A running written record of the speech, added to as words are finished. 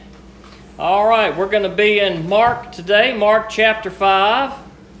All right, we're going to be in Mark today, Mark chapter 5.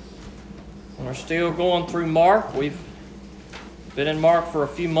 We're still going through Mark. We've been in Mark for a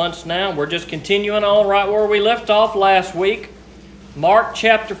few months now. We're just continuing on right where we left off last week. Mark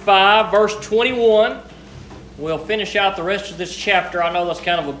chapter 5, verse 21. We'll finish out the rest of this chapter. I know that's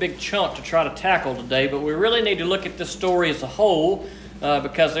kind of a big chunk to try to tackle today, but we really need to look at this story as a whole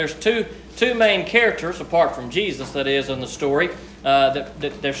because there's two main characters, apart from Jesus, that is, in the story.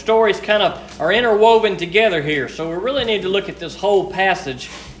 Their stories kind of are interwoven together here. So we really need to look at this whole passage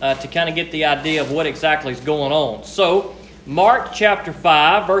to kind of get the idea of what exactly is going on. So, Mark chapter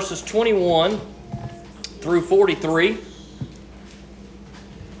 5, verses 21 through 43.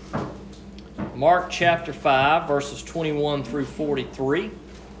 Mark chapter 5, verses 21 through 43.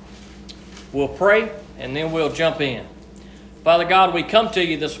 We'll pray, and then we'll jump in. Father God, we come to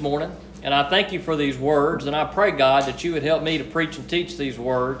you this morning, and I thank you for these words, and I pray, God, that you would help me to preach and teach these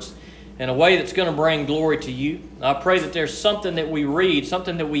words in a way that's going to bring glory to you. I pray that there's something that we read,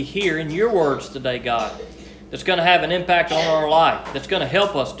 something that we hear in your words today, God, that's going to have an impact on our life, that's going to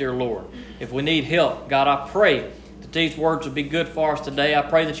help us, dear Lord, if we need help. God, I pray that these words would be good for us today. I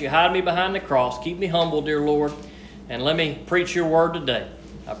pray that you hide me behind the cross. Keep me humble, dear Lord, and let me preach your word today.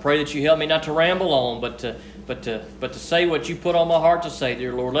 I pray that you help me not to ramble on, but to say what you put on my heart to say,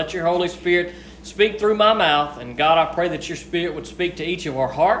 dear Lord. Let your Holy Spirit speak through my mouth. And God, I pray that your Spirit would speak to each of our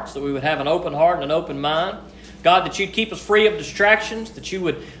hearts, that we would have an open heart and an open mind. God, that you'd keep us free of distractions, that you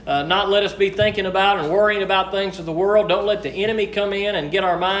would not let us be thinking about and worrying about things of the world. Don't let the enemy come in and get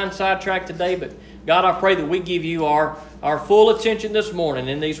our minds sidetracked today. But God, I pray that we give you our full attention this morning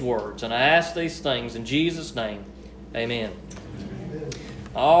in these words. And I ask these things in Jesus' name. Amen.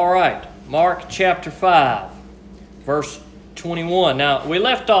 All right. Mark chapter 5. Verse 21. Now, we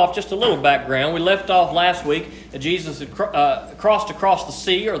left off, just a little background, we left off last week that Jesus had crossed across the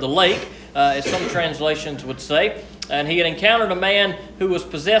sea, or the lake, as some translations would say, and he had encountered a man who was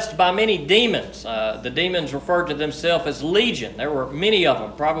possessed by many demons. The demons referred to themselves as legion. There were many of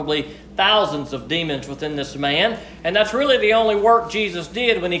them, probably thousands of demons within this man, and that's really the only work Jesus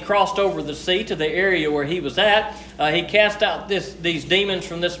did when he crossed over the sea to the area where he was at. He cast out these demons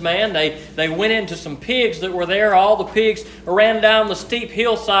from this man. They went into some pigs that were there. All the pigs ran down the steep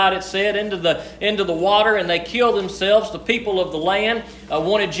hillside, it said, into the water, and they killed themselves. The people of the land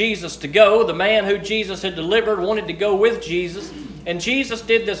wanted Jesus to go. The man who Jesus had delivered wanted to go with Jesus. And Jesus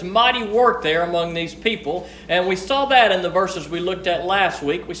did this mighty work there among these people. And we saw that in the verses we looked at last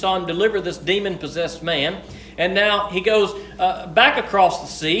week. We saw him deliver this demon-possessed man. And now he goes back across the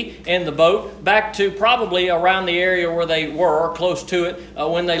sea in the boat, back to probably around the area where they were, or close to it,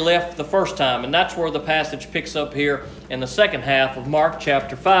 when they left the first time. And that's where the passage picks up here in the second half of Mark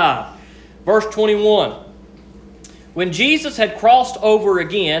chapter 5. Verse 21. When Jesus had crossed over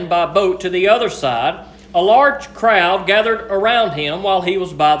again by boat to the other side, a large crowd gathered around him while he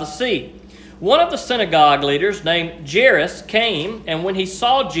was by the sea. One of the synagogue leaders named Jairus came, and when he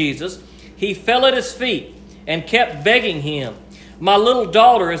saw Jesus, he fell at his feet and kept begging him, "My little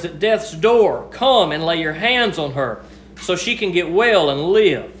daughter is at death's door. Come and lay your hands on her so she can get well and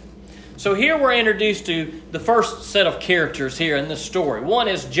live." So here we're introduced to the first set of characters here in this story. One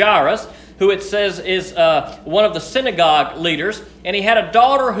is Jairus, who it says is one of the synagogue leaders, and he had a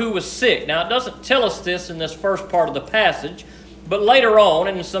daughter who was sick. Now, it doesn't tell us this in this first part of the passage, but later on,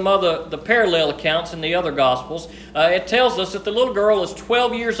 in some other the parallel accounts in the other Gospels, it tells us that the little girl is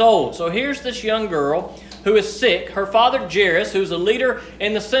 12 years old. So here's this young girl who is sick. Her father, Jairus, who's a leader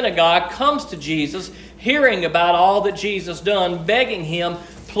in the synagogue, comes to Jesus, hearing about all that Jesus done, begging him,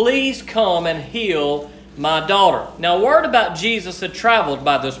 "Please come and heal my daughter." Now, word about Jesus had traveled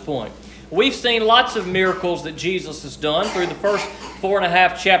by this point. We've seen lots of miracles that Jesus has done through the first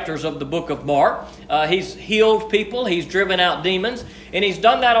 4.5 chapters of the book of Mark. He's healed people, he's driven out demons, and he's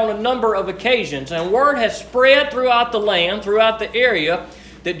done that on a number of occasions. And word has spread throughout the land, throughout the area,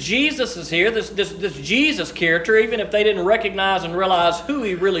 that Jesus is here, this Jesus character. Even if they didn't recognize and realize who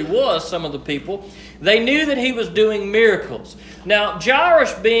he really was, some of the people, they knew that he was doing miracles. Now,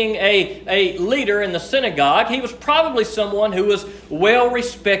 Jairus, being a leader in the synagogue, he was probably someone who was well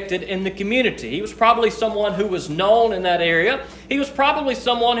respected in the community. He was probably someone who was known in that area. He was probably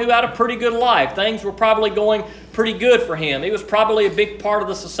someone who had a pretty good life. Things were probably going pretty good for him. He was probably a big part of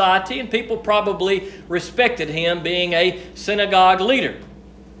the society, and people probably respected him being a synagogue leader.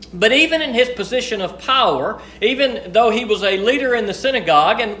 But even in his position of power, even though he was a leader in the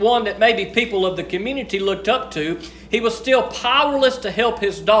synagogue and one that maybe people of the community looked up to, he was still powerless to help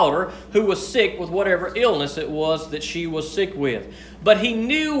his daughter, who was sick with whatever illness it was that she was sick with. But he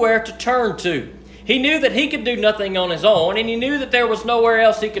knew where to turn to. He knew that he could do nothing on his own, and he knew that there was nowhere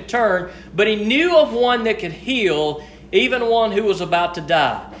else he could turn, but he knew of one that could heal even one who was about to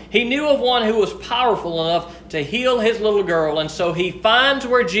die. He knew of one who was powerful enough to heal his little girl, and so he finds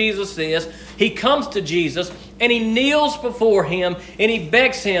where Jesus is. He comes to Jesus, and he kneels before him, and he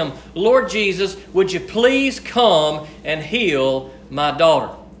begs him, Lord Jesus, would you please come and heal my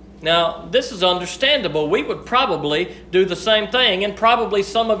daughter? Now, this is understandable. We would probably do the same thing, and probably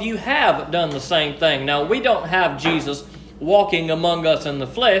some of you have done the same thing. Now, we don't have Jesus walking among us in the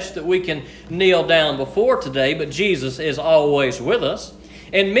flesh that we can kneel down before today, but Jesus is always with us.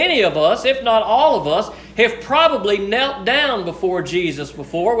 And many of us, if not all of us, have probably knelt down before Jesus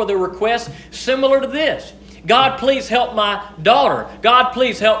before with a request similar to this. God, please help my daughter. God,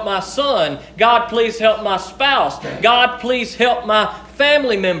 please help my son. God, please help my spouse. God, please help my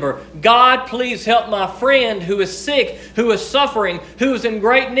family member. God, please help my friend who is sick, who is suffering, who is in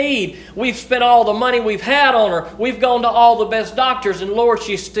great need. We've spent all the money we've had on her. We've gone to all the best doctors, and Lord,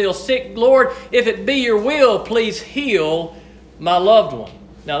 she's still sick. Lord, if it be your will, please heal my loved one.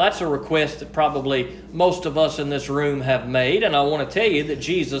 Now, that's a request that probably most of us in this room have made, and I want to tell you that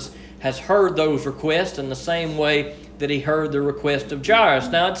Jesus has heard those requests in the same way that he heard the request of Jairus.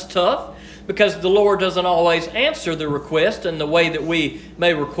 Now, it's tough because the Lord doesn't always answer the request in the way that we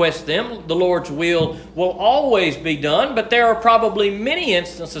may request them. The Lord's will always be done, but there are probably many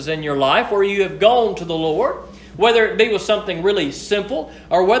instances in your life where you have gone to the Lord, whether it be with something really simple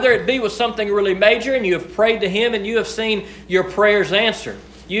or whether it be with something really major, and you have prayed to him and you have seen your prayers answered.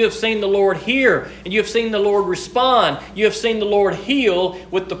 You have seen the Lord hear, and you have seen the Lord respond. You have seen the Lord heal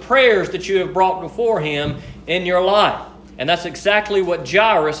with the prayers that you have brought before him in your life. And that's exactly what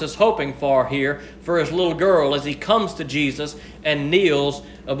Jairus is hoping for here for his little girl as he comes to Jesus and kneels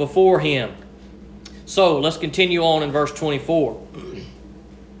before him. So let's continue on in verse 24.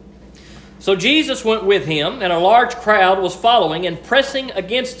 So Jesus went with him, and a large crowd was following and pressing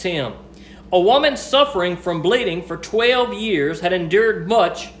against him. A woman suffering from bleeding for 12 years had endured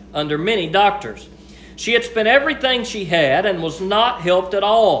much under many doctors. She had spent everything she had and was not helped at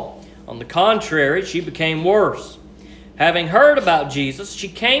all. On the contrary, she became worse. Having heard about Jesus, she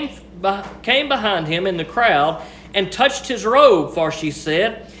came behind him in the crowd and touched his robe, for she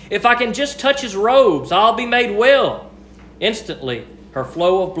said, "If I can just touch his robes, I'll be made well." Instantly, her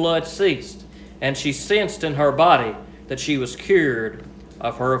flow of blood ceased, and she sensed in her body that she was cured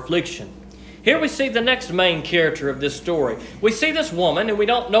of her affliction. Here we see the next main character of this story. We see this woman, and we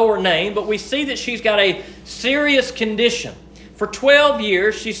don't know her name, but we see that she's got a serious condition. For 12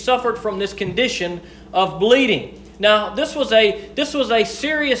 years, she suffered from this condition of bleeding. Now, this was a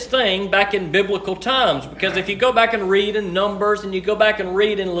serious thing back in biblical times, because if you go back and read in Numbers and you go back and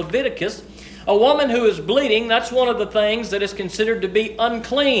read in Leviticus, a woman who is bleeding, that's one of the things that is considered to be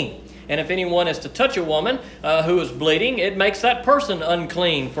unclean. And if anyone is to touch a woman who is bleeding, it makes that person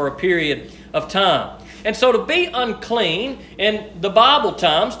unclean for a period of time. And so to be unclean in the Bible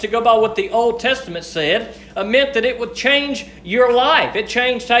times, to go by what the Old Testament said, meant that it would change your life. It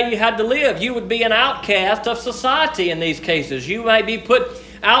changed how you had to live. You would be an outcast of society in these cases. You may be put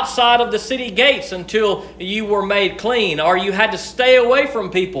outside of the city gates until you were made clean, or you had to stay away from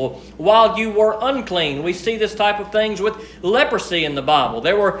people while you were unclean. We see this type of things with leprosy in the Bible.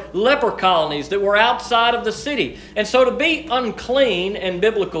 There were leper colonies that were outside of the city. And so to be unclean in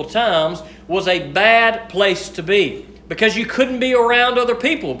biblical times was a bad place to be, because you couldn't be around other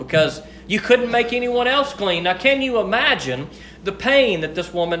people, because you couldn't make anyone else clean. Now, can you imagine the pain that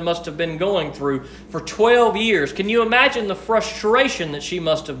this woman must have been going through for 12 years? Can you imagine the frustration that she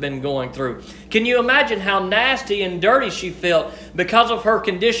must have been going through? Can you imagine how nasty and dirty she felt because of her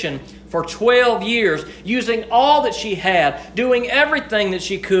condition for 12 years, using all that she had, doing everything that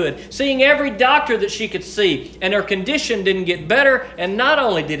she could, seeing every doctor that she could see, and her condition didn't get better, and not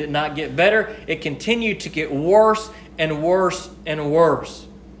only did it not get better, it continued to get worse and worse and worse.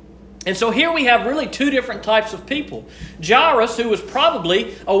 And so here we have really two different types of people. Jairus, who was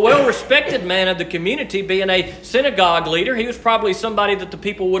probably a well-respected man of the community, being a synagogue leader. He was probably somebody that the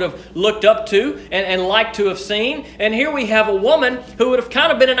people would have looked up to and liked to have seen. And here we have a woman who would have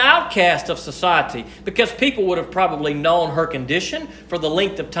kind of been an outcast of society, because people would have probably known her condition for the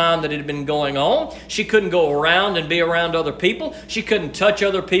length of time that it had been going on. She couldn't go around and be around other people. She couldn't touch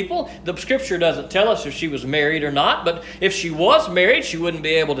other people. The Scripture doesn't tell us if she was married or not, but if she was married, she wouldn't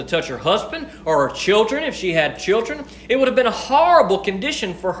be able to touch her husband or her children if she had children. It would have been a horrible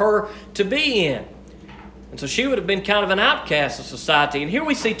condition for her to be in. And so she would have been kind of an outcast of society. And here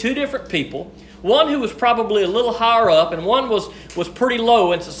we see two different people. One who was probably a little higher up, and one was pretty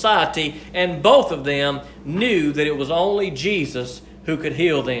low in society, and both of them knew that it was only Jesus who could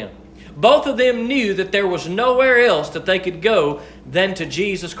heal them. Both of them knew that there was nowhere else that they could go than to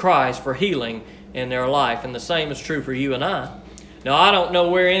Jesus Christ for healing in their life. And the same is true for you and I. Now, I don't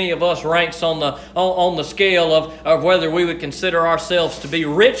know where any of us ranks on the scale of whether we would consider ourselves to be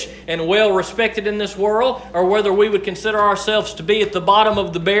rich and well respected in this world, or whether we would consider ourselves to be at the bottom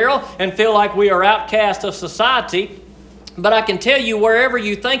of the barrel and feel like we are outcast of society. But I can tell you, wherever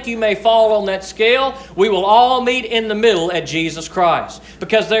you think you may fall on that scale, we will all meet in the middle at Jesus Christ.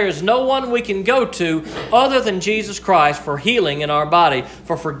 Because there is no one we can go to other than Jesus Christ for healing in our body,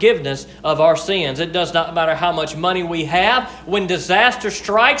 for forgiveness of our sins. It does not matter how much money we have. When disaster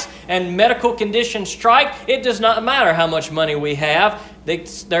strikes and medical conditions strike, it does not matter how much money we have.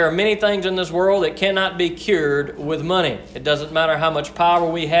 There are many things in this world that cannot be cured with money. It doesn't matter how much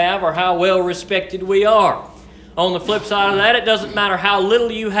power we have or how well respected we are. On the flip side of that, it doesn't matter how little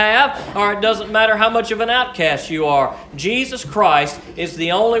you have, or it doesn't matter how much of an outcast you are. Jesus Christ is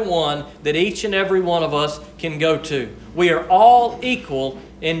the only one that each and every one of us can go to. We are all equal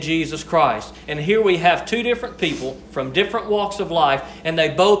in Jesus Christ. And here we have two different people from different walks of life, and they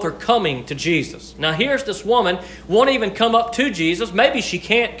both are coming to Jesus. Now here's this woman, won't even come up to Jesus. Maybe she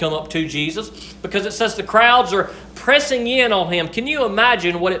can't come up to Jesus because it says the crowds are pressing in on him. Can you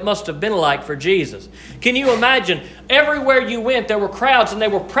imagine what it must have been like for Jesus? Can you imagine everywhere you went there were crowds and they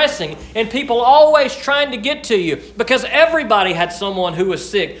were pressing, and people always trying to get to you because everybody had someone who was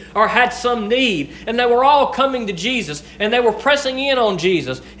sick or had some need, and they were all coming to Jesus and they were pressing in on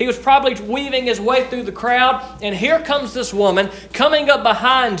Jesus. He was probably weaving his way through the crowd, and here comes this woman coming up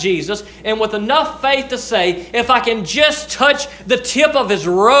behind Jesus and with enough faith to say, if I can just touch the tip of his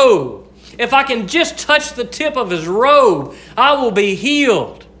robe, if I can just touch the tip of his robe, I will be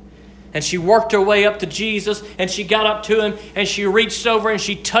healed. And she worked her way up to Jesus, and she got up to him, and she reached over and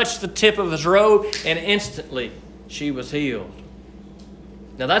she touched the tip of his robe, and instantly she was healed.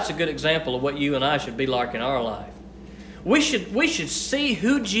 Now that's a good example of what you and I should be like in our life. We should see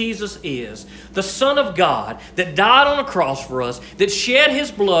who Jesus is, the Son of God that died on a cross for us, that shed his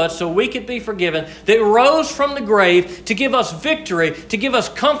blood so we could be forgiven, that rose from the grave to give us victory, to give us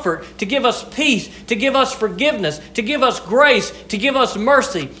comfort, to give us peace, to give us forgiveness, to give us grace, to give us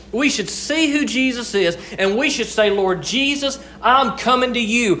mercy. We should see who Jesus is, and we should say, Lord Jesus, I'm coming to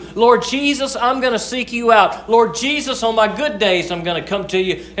you. Lord Jesus, I'm going to seek you out. Lord Jesus, on my good days, I'm going to come to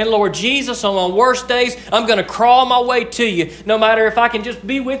you. And Lord Jesus, on my worst days, I'm going to crawl my way to you. No matter if I can just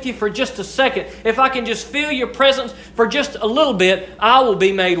be with you for just a second, if I can just feel your presence for just a little bit, I will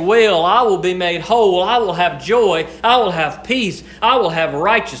be made well. I will be made whole. I will have joy. I will have peace. I will have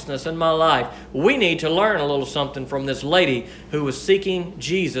righteousness in my life. We need to learn a little something from this lady who was seeking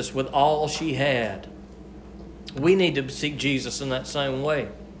Jesus with all she had. We need to seek Jesus in that same way.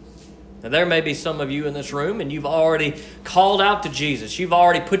 Now, there may be some of you in this room and you've already called out to Jesus. You've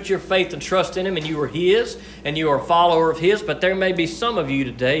already put your faith and trust in him and you are his and you are a follower of his. But there may be some of you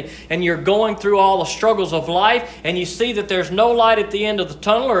today and you're going through all the struggles of life and you see that there's no light at the end of the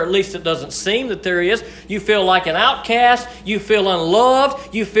tunnel, or at least it doesn't seem that there is. You feel like an outcast. You feel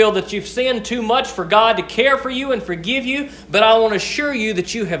unloved. You feel that you've sinned too much for God to care for you and forgive you. But I want to assure you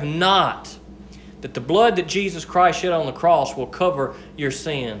that you have not. That the blood that Jesus Christ shed on the cross will cover your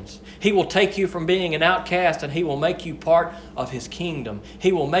sins. He will take you from being an outcast and he will make you part of his kingdom.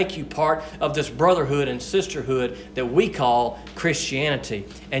 He will make you part of this brotherhood and sisterhood that we call Christianity.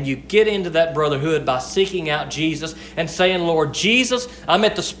 And you get into that brotherhood by seeking out Jesus and saying, Lord Jesus, I'm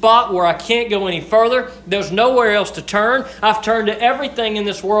at the spot where I can't go any further. There's nowhere else to turn. I've turned to everything in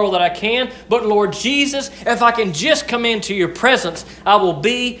this world that I can. But Lord Jesus, if I can just come into your presence, I will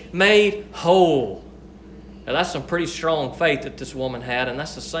be made whole. Now that's some pretty strong faith that this woman had, and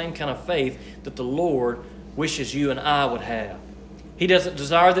that's the same kind of faith that the Lord wishes you and I would have. He doesn't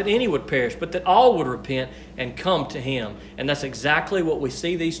desire that any would perish, but that all would repent and come to him. And that's exactly what we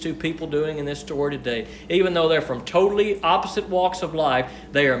see these two people doing in this story today. Even though they're from totally opposite walks of life,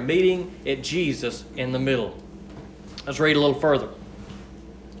 they are meeting at Jesus in the middle. Let's read a little further.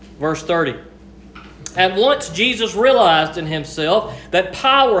 Verse 30. At once Jesus realized in himself that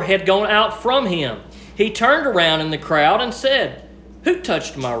power had gone out from him. He turned around in the crowd and said, "Who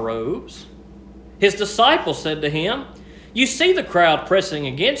touched my robes?" His disciples said to him, "You see the crowd pressing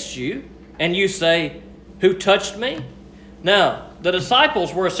against you, and you say, 'Who touched me?'" Now, the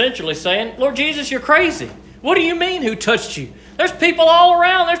disciples were essentially saying, "Lord Jesus, you're crazy. What do you mean, who touched you? There's people all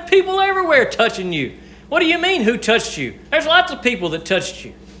around. There's people everywhere touching you. What do you mean, who touched you? There's lots of people that touched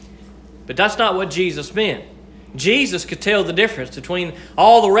you." But that's not what Jesus meant. Jesus could tell the difference between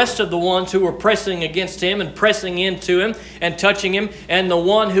all the rest of the ones who were pressing against him and pressing into him and touching him, and the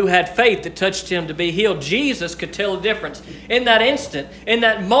one who had faith that touched him to be healed. Jesus could tell the difference. In that instant, in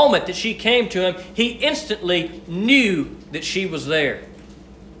that moment that she came to him, he instantly knew that she was there.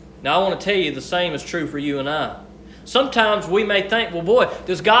 Now I want to tell you the same is true for you and I. Sometimes we may think, well, boy,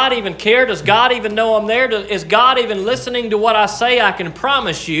 does God even care? Does God even know I'm there? Is God even listening to what I say? I can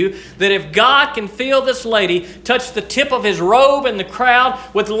promise you that if God can feel this lady touch the tip of his robe in the crowd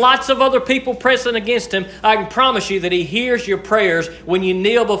with lots of other people pressing against him, I can promise you that he hears your prayers when you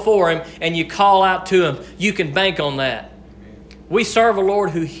kneel before him and you call out to him. You can bank on that. We serve a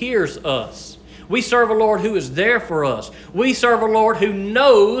Lord who hears us. We serve a Lord who is there for us. We serve a Lord who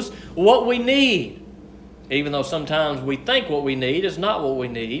knows what we need. Even though sometimes we think what we need is not what we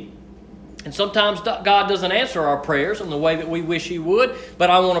need. And sometimes God doesn't answer our prayers in the way that we wish he would. But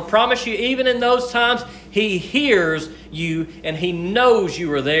I want to promise you, even in those times, he hears you and he knows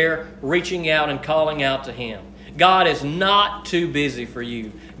you are there, reaching out and calling out to him. God is not too busy for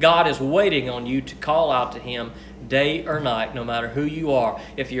you. God is waiting on you to call out to him day or night, no matter who you are.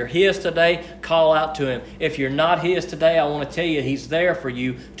 If you're his today, call out to him. If you're not his today, I want to tell you he's there for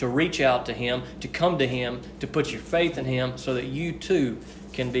you to reach out to him, to come to him, to put your faith in him so that you too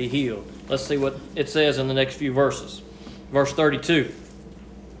can be healed. Let's see what it says in the next few verses. Verse 32.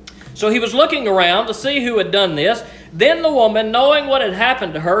 So he was looking around to see who had done this. Then the woman, knowing what had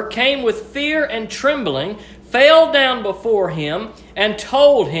happened to her, came with fear and trembling, fell down before him, and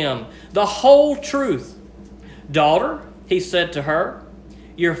told him the whole truth. Daughter, he said to her,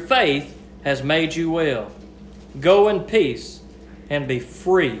 your faith has made you well. Go in peace and be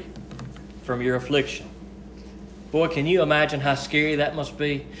free from your affliction. Boy, can you imagine how scary that must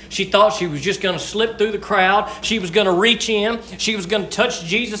be? She thought she was just going to slip through the crowd. She was going to reach in. She was going to touch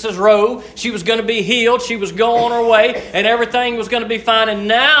Jesus' robe. She was going to be healed. She was going her way, and everything was going to be fine. And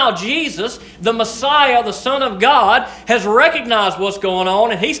now Jesus, the Messiah, the Son of God, has recognized what's going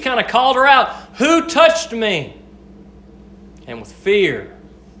on, and he's kind of called her out. Who touched me? And with fear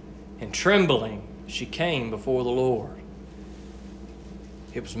and trembling, she came before the Lord.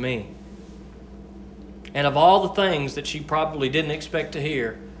 It was me. And of all the things that she probably didn't expect to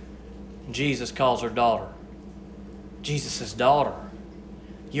hear, Jesus calls her daughter. Jesus says, daughter,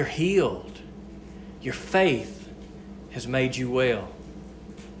 you're healed. Your faith has made you well.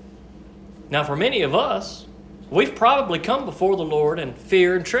 Now, for many of us, we've probably come before the Lord in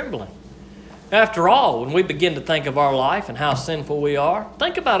fear and trembling. After all, when we begin to think of our life and how sinful we are,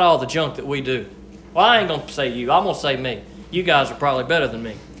 think about all the junk that we do. Well, I ain't going to say you. I'm going to say me. You guys are probably better than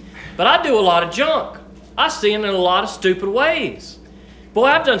me. But I do a lot of junk. I sin in a lot of stupid ways. Boy,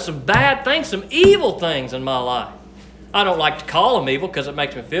 I've done some bad things, some evil things in my life. I don't like to call them evil because it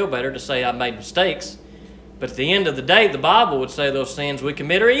makes me feel better to say I made mistakes. But at the end of the day, the Bible would say those sins we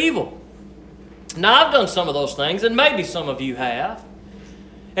commit are evil. Now, I've done some of those things, and maybe some of you have.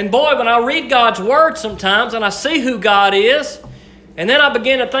 And boy, when I read God's Word sometimes and I see who God is, and then I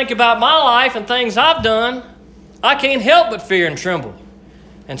begin to think about my life and things I've done, I can't help but fear and tremble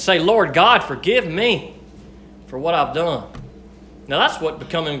and say, Lord God, forgive me for what I've done. Now that's what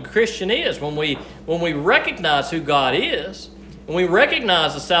becoming a Christian is. When we recognize who God is, when we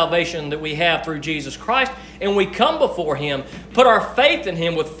recognize the salvation that we have through Jesus Christ, and we come before him, put our faith in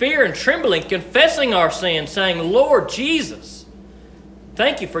him with fear and trembling, confessing our sins, saying, Lord Jesus,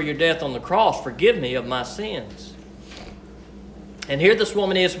 thank you for your death on the cross. Forgive me of my sins. And here this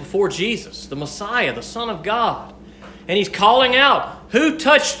woman is before Jesus, the Messiah, the Son of God. And he's calling out, who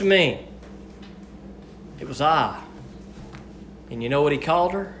touched me? It was I. And you know what he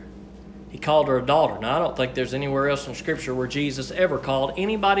called her? He called her a daughter. Now, I don't think there's anywhere else in Scripture where Jesus ever called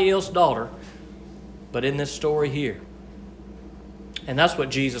anybody else daughter, but in this story here. And that's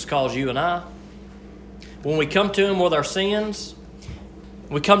what Jesus calls you and I. When we come to him with our sins,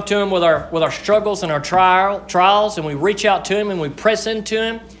 we come to him with our struggles and our trials, and we reach out to him and we press into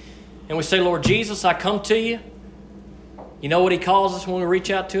him, and we say, Lord Jesus, I come to you. You know what he calls us when we reach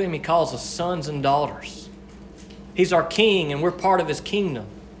out to him? He calls us sons and daughters. He's our king, and we're part of his kingdom.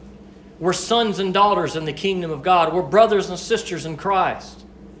 We're sons and daughters in the kingdom of God. We're brothers and sisters in Christ.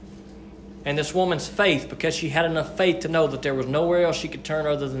 And this woman's faith, because she had enough faith to know that there was nowhere else she could turn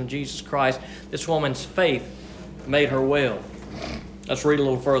other than Jesus Christ, this woman's faith made her well. Let's read a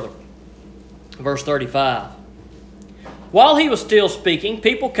little further. Verse 35. While he was still speaking,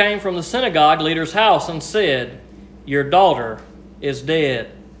 people came from the synagogue leader's house and said, your daughter is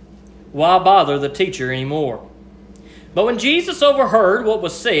dead. Why bother the teacher anymore? But when Jesus overheard what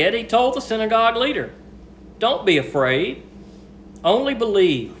was said, he told the synagogue leader, don't be afraid, only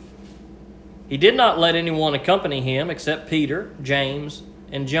believe. He did not let anyone accompany him except Peter, James,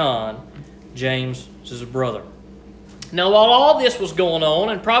 and John. James is his brother. Now, while all this was going on,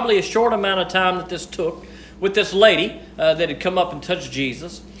 and probably a short amount of time that this took with this lady that had come up and touched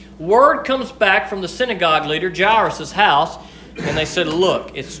Jesus, word comes back from the synagogue leader, Jairus' house, and they said,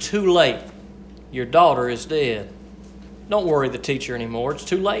 look, it's too late. Your daughter is dead. Don't worry the teacher anymore. It's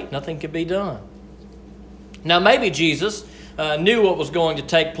too late. Nothing can be done. Now, maybe Jesus knew what was going to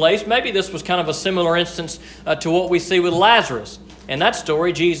take place. Maybe this was kind of a similar instance to what we see with Lazarus. In that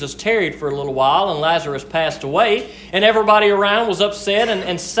story, Jesus tarried for a little while, and Lazarus passed away, and everybody around was upset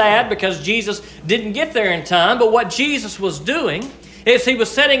and sad because Jesus didn't get there in time. But what Jesus was doing is he was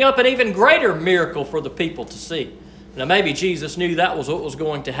setting up an even greater miracle for the people to see. Now, maybe Jesus knew that was what was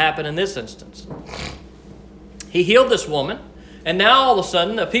going to happen in this instance. He healed this woman, and now all of a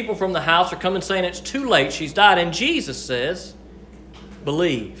sudden, the people from the house are coming saying it's too late, she's died. And Jesus says,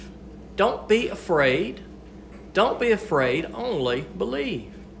 believe. Don't be afraid. Don't be afraid, only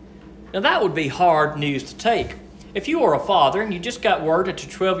believe. Now that would be hard news to take. If you were a father and you just got word that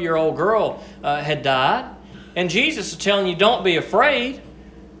your 12-year-old girl had died, and Jesus is telling you don't be afraid,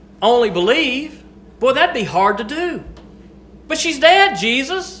 only believe, boy, that'd be hard to do. But she's dead,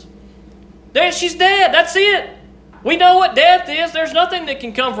 Jesus. She's dead, that's it. We know what death is. There's nothing that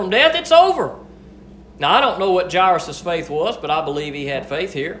can come from death. It's over. Now, I don't know what Jairus' faith was, but I believe he had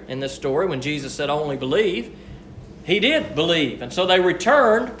faith here in this story when Jesus said only believe. He did believe. And so they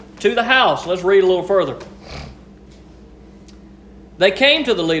returned to the house. Let's read a little further. They came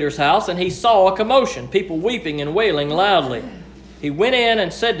to the leader's house, and he saw a commotion, people weeping and wailing loudly. He went in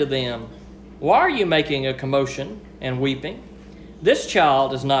and said to them, why are you making a commotion and weeping? This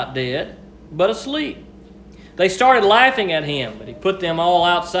child is not dead, but asleep. They started laughing at him, but he put them all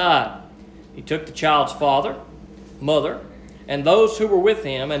outside. He took the child's father, mother, and those who were with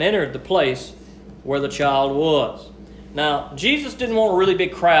him and entered the place where the child was. Now, Jesus didn't want a really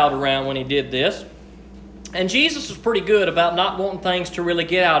big crowd around when he did this. And Jesus was pretty good about not wanting things to really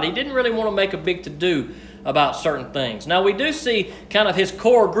get out. He didn't really want to make a big to-do about certain things. Now, we do see kind of his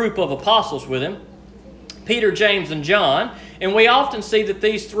core group of apostles with him, Peter, James, and John. And we often see that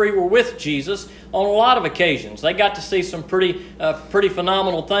these three were with Jesus on a lot of occasions. They got to see some pretty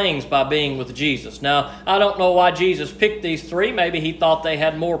phenomenal things by being with Jesus. Now, I don't know why Jesus picked these three. Maybe he thought they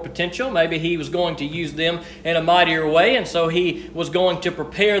had more potential. Maybe he was going to use them in a mightier way, and so he was going to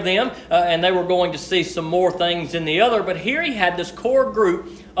prepare them, and they were going to see some more things in the other. But here he had this core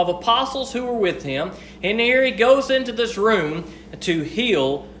group of apostles who were with him, and here he goes into this room to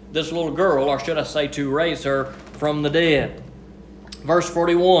heal this little girl, or should I say to raise her from the dead. Verse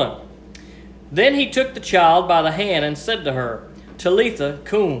 41. Then he took the child by the hand and said to her, Talitha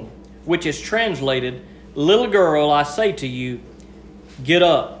cum, which is translated, little girl, I say to you, get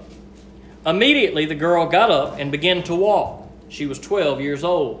up. Immediately the girl got up and began to walk. She was 12 years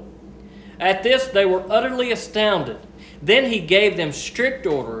old. At this they were utterly astounded. Then he gave them strict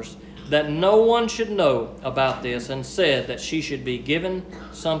orders that no one should know about this, and said that she should be given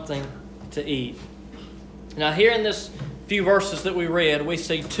something to eat. Now here in this few verses that we read, we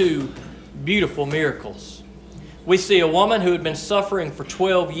see two beautiful miracles. We see a woman who had been suffering for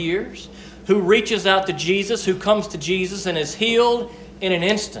 12 years, who reaches out to Jesus, who comes to Jesus and is healed in an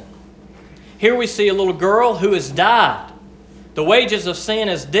instant. Here we see a little girl who has died. The wages of sin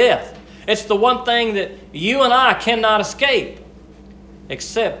is death. It's the one thing that you and I cannot escape,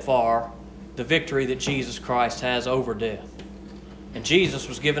 except for the victory that Jesus Christ has over death. And Jesus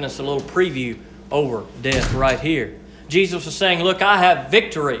was giving us a little preview over death right here. Jesus was saying, look, I have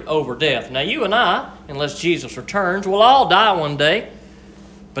victory over death. Now you and I, unless Jesus returns, will all die one day.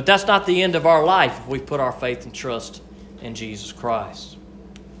 But that's not the end of our life if we put our faith and trust in Jesus Christ.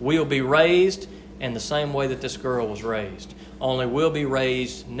 We'll be raised in the same way that this girl was raised. Only we'll be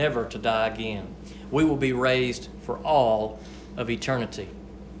raised never to die again. We will be raised for all of eternity.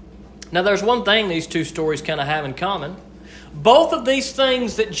 Now there's one thing these two stories kind of have in common. Both of these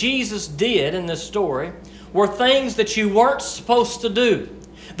things that Jesus did in this story were things that you weren't supposed to do.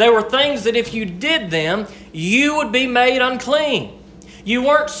 They were things that if you did them, you would be made unclean. You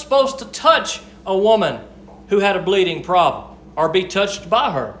weren't supposed to touch a woman who had a bleeding problem or be touched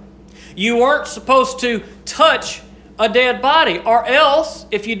by her. You weren't supposed to touch a dead body, or else,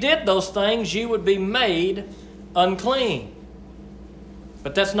 if you did those things, you would be made unclean.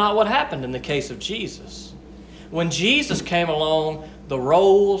 But that's not what happened in the case of Jesus. When Jesus came along, the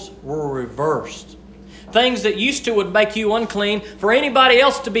roles were reversed. things that used to would make you unclean, for anybody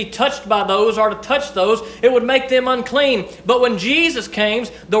else to be touched by those or to touch those, it would make them unclean. But when Jesus came,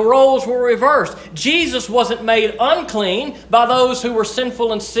 the roles were reversed. Jesus wasn't made unclean by those who were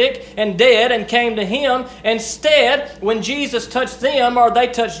sinful and sick and dead and came to Him. Instead, when Jesus touched them or they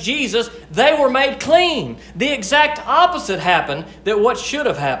touched Jesus, they were made clean. The exact opposite happened than what should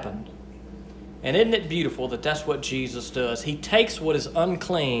have happened. And isn't it beautiful that that's what Jesus does? He takes what is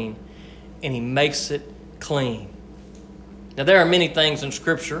unclean and He makes it clean. Now, there are many things in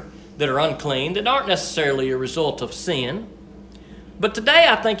Scripture that are unclean that aren't necessarily a result of sin. But today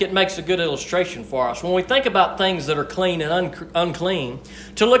I think it makes a good illustration for us. When we think about things that are clean and unclean,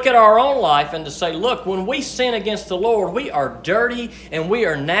 to look at our own life and to say, look, when we sin against the Lord, we are dirty and we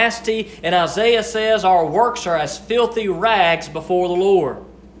are nasty. And Isaiah says our works are as filthy rags before the Lord.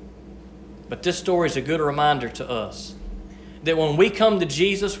 But this story is a good reminder to us that when we come to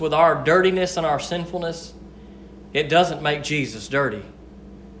Jesus with our dirtiness and our sinfulness, it doesn't make Jesus dirty.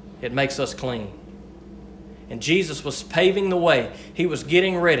 It makes us clean. And Jesus was paving the way. He was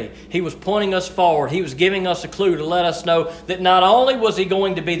getting ready. He was pointing us forward. He was giving us a clue to let us know that not only was He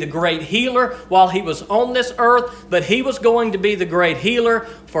going to be the great healer while He was on this earth, but He was going to be the great healer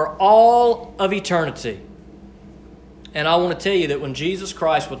for all of eternity. And I want to tell you that when Jesus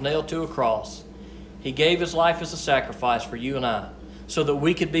Christ was nailed to a cross, He gave His life as a sacrifice for you and I, so that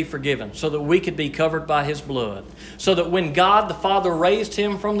we could be forgiven, so that we could be covered by His blood, so that when God the Father raised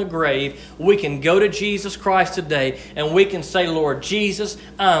Him from the grave, we can go to Jesus Christ today and we can say, Lord Jesus,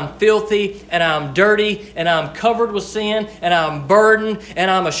 I'm filthy and I'm dirty and I'm covered with sin and I'm burdened and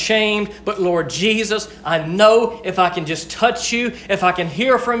I'm ashamed. But Lord Jesus, I know if I can just touch You, if I can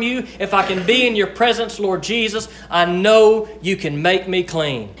hear from You, if I can be in Your presence, Lord Jesus, I know You can make me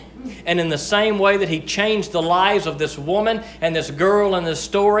clean. And in the same way that He changed the lives of this woman and this girl in this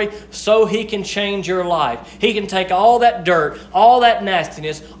story, so He can change your life. He can take all that dirt, all that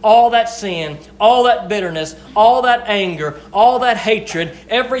nastiness, all that sin, all that bitterness, all that anger, all that hatred,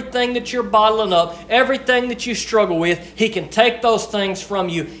 everything that you're bottling up, everything that you struggle with, He can take those things from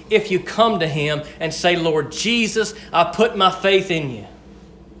you if you come to Him and say, Lord Jesus, I put my faith in You.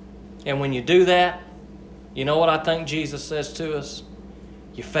 And when you do that, you know what I think Jesus says to us?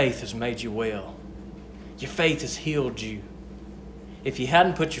 Your faith has made you well. Your faith has healed you. If you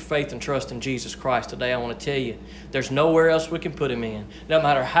hadn't put your faith and trust in Jesus Christ today, I want to tell you, there's nowhere else we can put Him in. No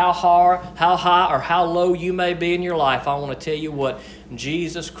matter how high or how low you may be in your life, I want to tell you what,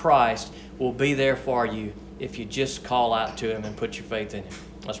 Jesus Christ will be there for you if you just call out to Him and put your faith in Him.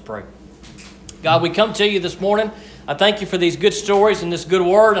 Let's pray. God, we come to You this morning. I thank You for these good stories and this good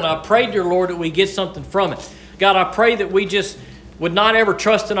word, and I pray, dear Lord, that we get something from it. God, I pray that we just would not ever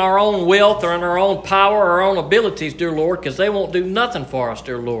trust in our own wealth or in our own power or our own abilities, dear Lord, because they won't do nothing for us,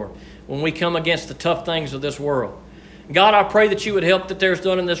 dear Lord, when we come against the tough things of this world. God, I pray that You would help that there's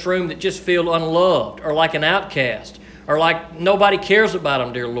none in this room that just feel unloved or like an outcast or like nobody cares about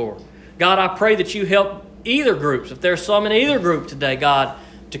them, dear Lord. God, I pray that You help either groups, if there's some in either group today, God,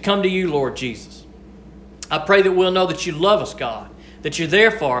 to come to You, Lord Jesus. I pray that we'll know that You love us, God, that You're there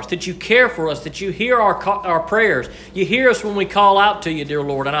for us, that You care for us, that You hear our prayers. You hear us when we call out to You, dear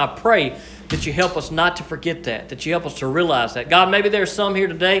Lord. And I pray that You help us not to forget that You help us to realize that. God, maybe there's some here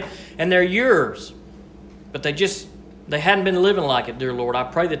today and they're Yours, but they hadn't been living like it, dear Lord. I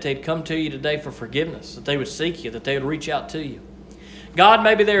pray that they'd come to You today for forgiveness, that they would seek You, that they would reach out to You. God,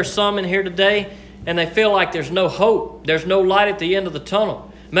 maybe there's some in here today and they feel like there's no hope. There's no light at the end of the tunnel.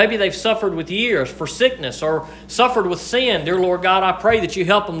 Maybe they've suffered with years for sickness or suffered with sin. Dear Lord God, I pray that You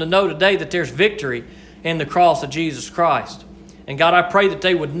help them to know today that there's victory in the cross of Jesus Christ. And God, I pray that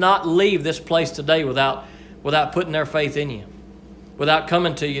they would not leave this place today without putting their faith in You, without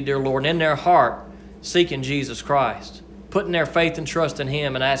coming to You, dear Lord, and in their heart seeking Jesus Christ, putting their faith and trust in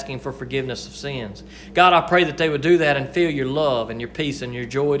Him and asking for forgiveness of sins. God, I pray that they would do that and feel Your love and Your peace and Your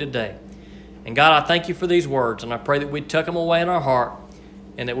joy today. And God, I thank You for these words, and I pray that we'd tuck them away in our heart,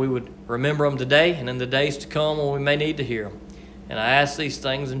 and that we would remember them today and in the days to come when we may need to hear them. And I ask these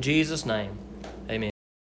things in Jesus' name.